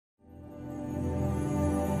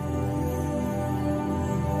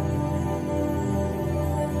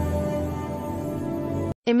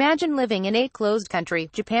Imagine living in a closed country.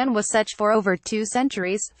 Japan was such for over 2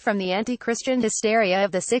 centuries, from the anti-Christian hysteria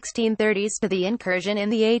of the 1630s to the incursion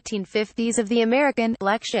in the 1850s of the American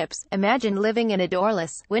black ships. Imagine living in a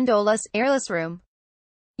doorless, windowless, airless room.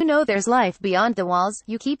 You know there's life beyond the walls.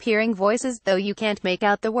 You keep hearing voices, though you can't make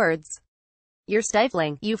out the words. You're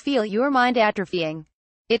stifling. You feel your mind atrophying.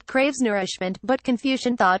 It craves nourishment, but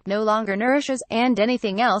Confucian thought no longer nourishes, and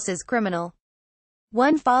anything else is criminal.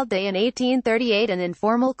 One fall day in 1838, an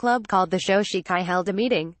informal club called the Shoshikai held a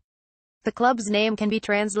meeting. The club's name can be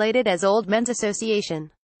translated as Old Men's Association.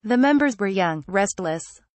 The members were young, restless.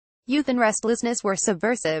 Youth and restlessness were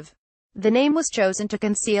subversive. The name was chosen to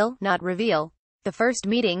conceal, not reveal. The first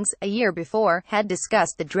meetings, a year before, had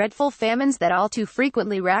discussed the dreadful famines that all too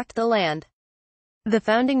frequently racked the land. The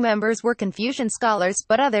founding members were Confucian scholars,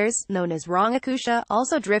 but others, known as Rangakusha,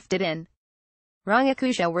 also drifted in.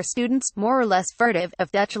 Rangakusha were students, more or less furtive,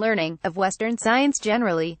 of Dutch learning, of Western science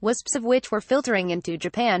generally, wisps of which were filtering into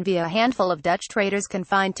Japan via a handful of Dutch traders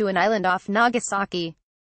confined to an island off Nagasaki.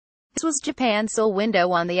 This was Japan's sole window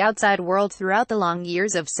on the outside world. Throughout the long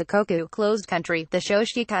years of Sakoku, closed country, the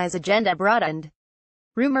Shoshikai's agenda broadened.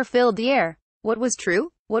 Rumor filled the air. What was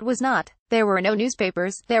true? What was not? There were no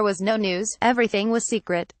newspapers, there was no news, everything was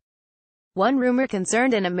secret. One rumor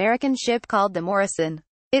concerned an American ship called the Morrison.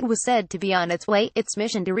 It was said to be on its way, its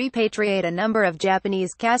mission to repatriate a number of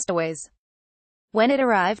Japanese castaways. When it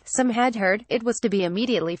arrived, some had heard, it was to be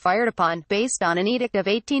immediately fired upon, based on an edict of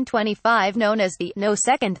 1825 known as the No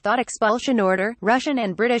Second Thought Expulsion Order. Russian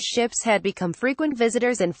and British ships had become frequent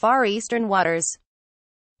visitors in Far Eastern waters.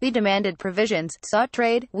 They demanded provisions, sought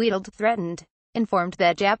trade, wheedled, threatened. Informed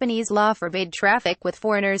that Japanese law forbade traffic with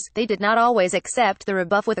foreigners, they did not always accept the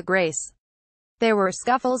rebuff with a grace. There were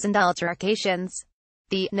scuffles and altercations.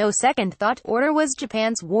 The No Second Thought order was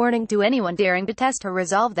Japan's warning to anyone daring to test her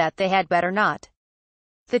resolve that they had better not.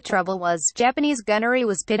 The trouble was, Japanese gunnery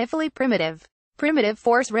was pitifully primitive. Primitive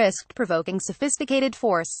force risked provoking sophisticated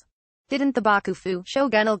force. Didn't the Bakufu,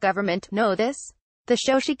 shogunal government, know this? The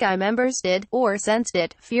Shoshikai members did, or sensed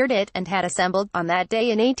it, feared it, and had assembled, on that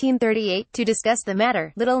day in 1838, to discuss the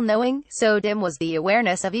matter, little knowing, so dim was the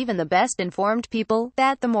awareness of even the best-informed people,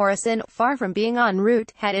 that the Morrison, far from being en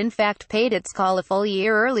route, had in fact paid its call a full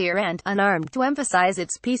year earlier and, unarmed to emphasize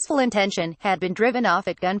its peaceful intention, had been driven off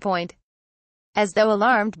at gunpoint. As though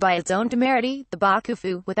alarmed by its own temerity, the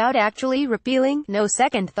Bakufu, without actually repealing No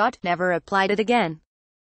Second Thought, never applied it again.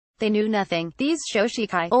 They knew nothing, these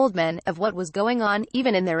Shoshikai, old men, of what was going on,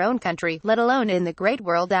 even in their own country, let alone in the great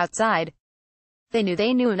world outside. They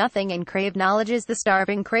knew nothing, and craved knowledge as the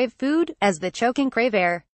starving crave food, as the choking crave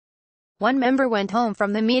air. One member went home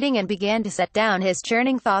from the meeting and began to set down his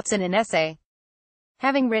churning thoughts in an essay.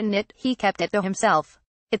 Having written it, he kept it to himself.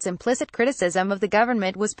 Its implicit criticism of the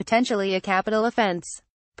government was potentially a capital offense.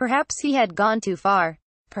 Perhaps he had gone too far.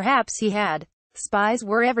 Perhaps he had. Spies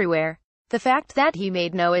were everywhere. The fact that he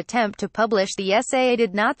made no attempt to publish the essay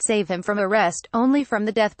did not save him from arrest, only from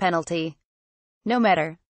the death penalty. No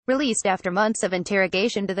matter. Released after months of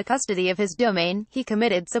interrogation to the custody of his domain, he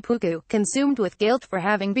committed seppuku, consumed with guilt for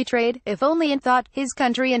having betrayed, if only in thought, his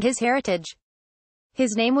country and his heritage.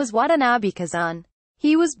 His name was Watanabe Kazan.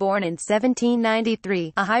 He was born in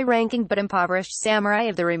 1793, a high-ranking but impoverished samurai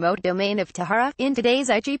of the remote domain of Tahara, in today's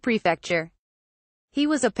Aichi Prefecture. He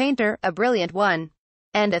was a painter, a brilliant one.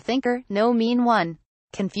 And a thinker, no mean one.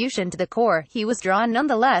 Confucian to the core, he was drawn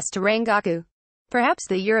nonetheless to Rangaku. Perhaps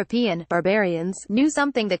the European barbarians knew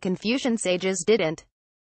something the Confucian sages didn't.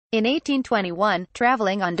 In 1821,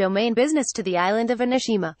 traveling on domain business to the island of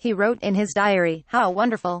Enoshima, he wrote in his diary, "How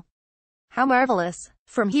wonderful! How marvelous!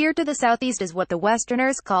 From here to the southeast is what the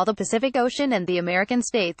Westerners call the Pacific Ocean and the American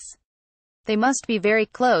states. They must be very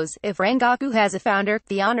close. If Rangaku has a founder,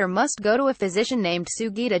 the honor must go to a physician named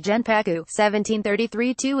Sugita Genpaku,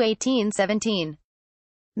 1733–1817.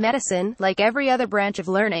 Medicine, like every other branch of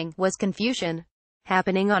learning, was Confucian.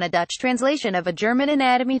 Happening on a Dutch translation of a German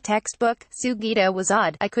anatomy textbook, Sugita was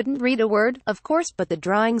odd. I couldn't read a word, of course, but the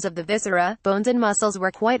drawings of the viscera, bones and muscles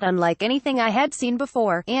were quite unlike anything I had seen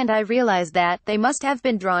before, and I realized that they must have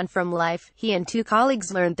been drawn from life." He and two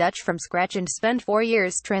colleagues learned Dutch from scratch and spent 4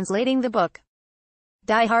 years translating the book.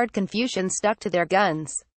 Die-hard Confucians stuck to their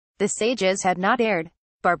guns. The sages had not erred.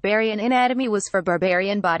 Barbarian anatomy was for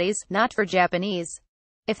barbarian bodies, not for Japanese.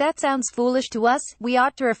 If that sounds foolish to us, we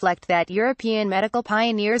ought to reflect that European medical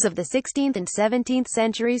pioneers of the 16th and 17th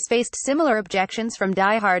centuries faced similar objections from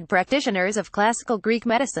die-hard practitioners of classical Greek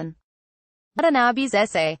medicine. Watanabe's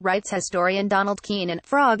essay, writes historian Donald Keenan,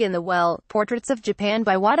 Frog in the Well, Portraits of Japan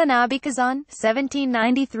by Watanabe Kazan,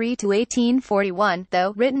 1793–1841,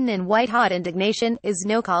 though written in white-hot indignation, is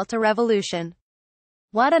no call to revolution.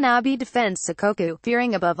 Watanabe defends Sakoku,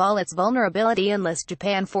 fearing above all its vulnerability unless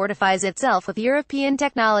Japan fortifies itself with European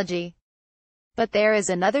technology. But there is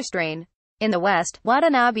another strain. In the West,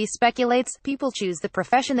 Watanabe speculates, people choose the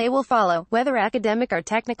profession they will follow, whether academic or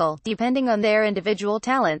technical, depending on their individual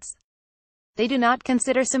talents. They do not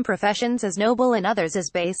consider some professions as noble and others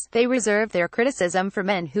as base. They reserve their criticism for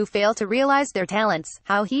men who fail to realize their talents,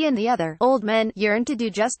 how he and the other old men yearn to do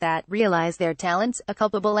just that, realize their talents, a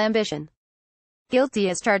culpable ambition. Guilty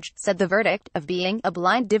as charged, said the verdict, of being a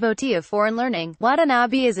blind devotee of foreign learning.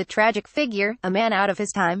 Watanabe is a tragic figure, a man out of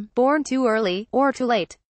his time, born too early, or too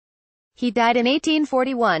late. He died in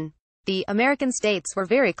 1841. The American states were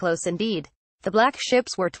very close indeed. The black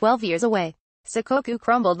ships were 12 years away. Sakoku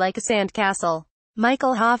crumbled like a sand castle.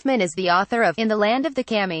 Michael Hoffman is the author of In the Land of the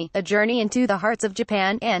Kami, A Journey into the Hearts of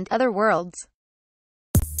Japan and Other Worlds.